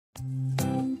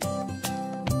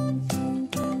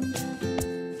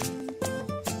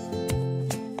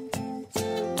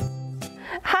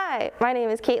My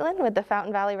name is Caitlin with the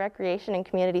Fountain Valley Recreation and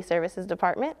Community Services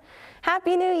Department.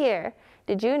 Happy New Year!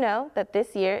 Did you know that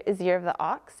this year is Year of the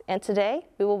Ox, and today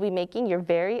we will be making your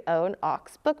very own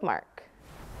Ox Bookmark.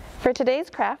 For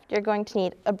today's craft, you're going to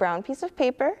need a brown piece of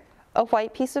paper, a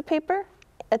white piece of paper,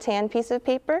 a tan piece of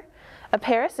paper, a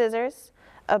pair of scissors,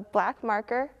 a black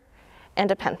marker, and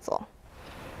a pencil.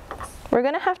 We're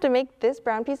going to have to make this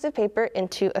brown piece of paper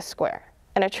into a square.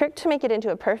 And a trick to make it into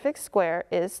a perfect square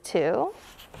is to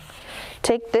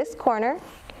take this corner,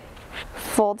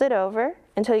 fold it over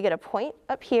until you get a point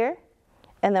up here,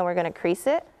 and then we're going to crease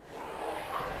it.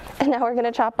 And now we're going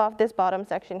to chop off this bottom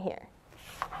section here.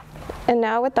 And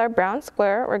now with our brown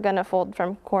square, we're going to fold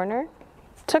from corner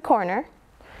to corner,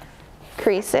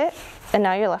 crease it, and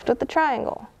now you're left with the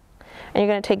triangle. And you're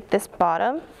going to take this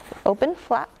bottom open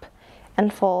flap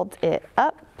and fold it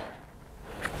up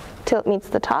till it meets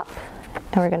the top.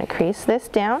 And we're going to crease this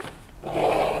down.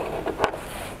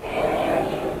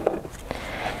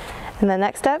 And the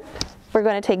next step, we're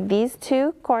going to take these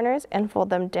two corners and fold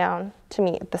them down to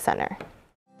meet at the center.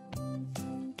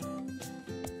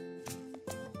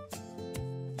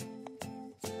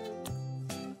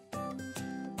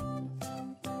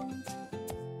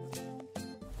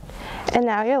 And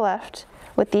now you're left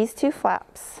with these two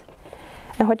flaps.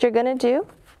 And what you're going to do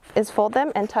is fold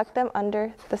them and tuck them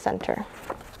under the center.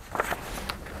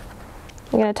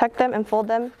 You're going to tuck them and fold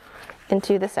them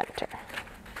into the center.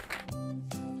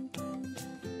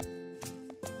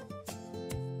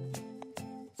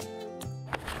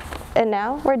 And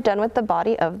now we're done with the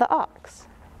body of the ox.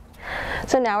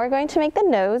 So now we're going to make the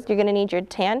nose. You're going to need your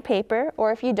tan paper,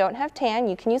 or if you don't have tan,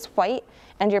 you can use white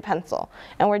and your pencil.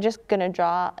 And we're just going to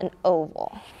draw an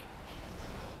oval.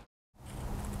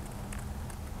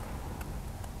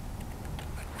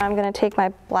 I'm going to take my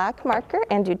black marker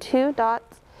and do 2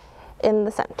 dots in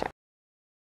the center.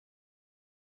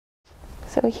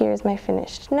 So here's my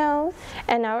finished nose.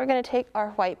 And now we're going to take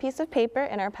our white piece of paper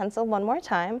and our pencil one more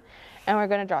time, and we're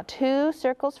going to draw 2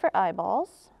 circles for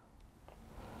eyeballs.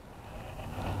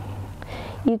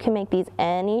 You can make these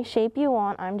any shape you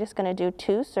want. I'm just going to do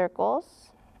 2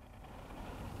 circles.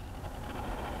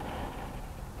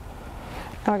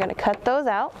 And we're going to cut those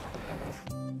out.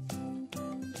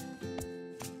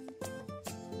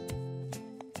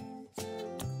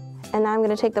 And now I'm going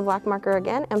to take the black marker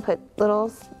again and put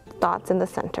little dots in the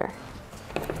center.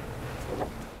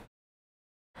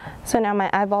 So now my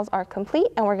eyeballs are complete,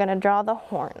 and we're going to draw the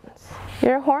horns.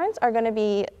 Your horns are going to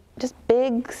be just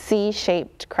big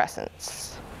C-shaped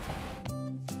crescents.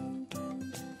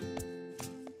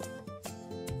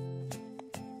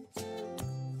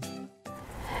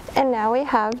 And now we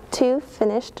have 2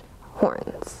 finished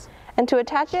horns. And to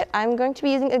attach it, I'm going to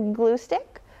be using a glue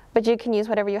stick, but you can use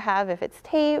whatever you have if it's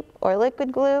tape or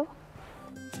liquid glue.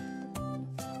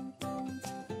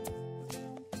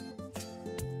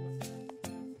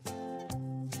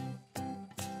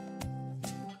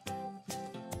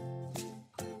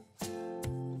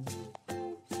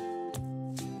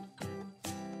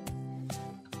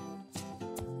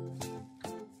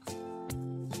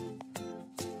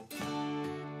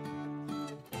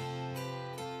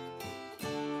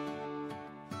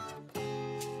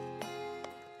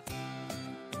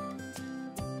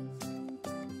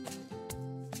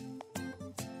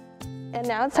 And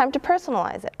now it's time to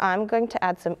personalize it. I'm going to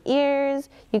add some ears.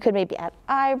 You could maybe add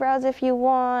eyebrows if you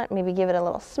want, maybe give it a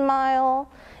little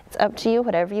smile. It's up to you,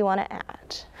 whatever you want to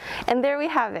add. And there we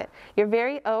have it, your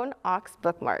very own Ox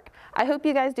Bookmark. I hope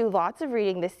you guys do lots of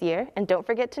reading this year, and don't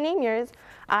forget to name yours.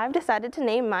 I've decided to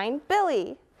name mine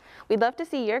Billy. We'd love to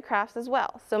see your crafts as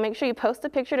well, so make sure you post a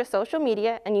picture to social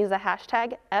media and use the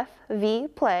hashtag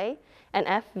FVPlay and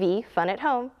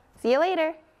FVFunAtHome. See you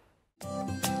later.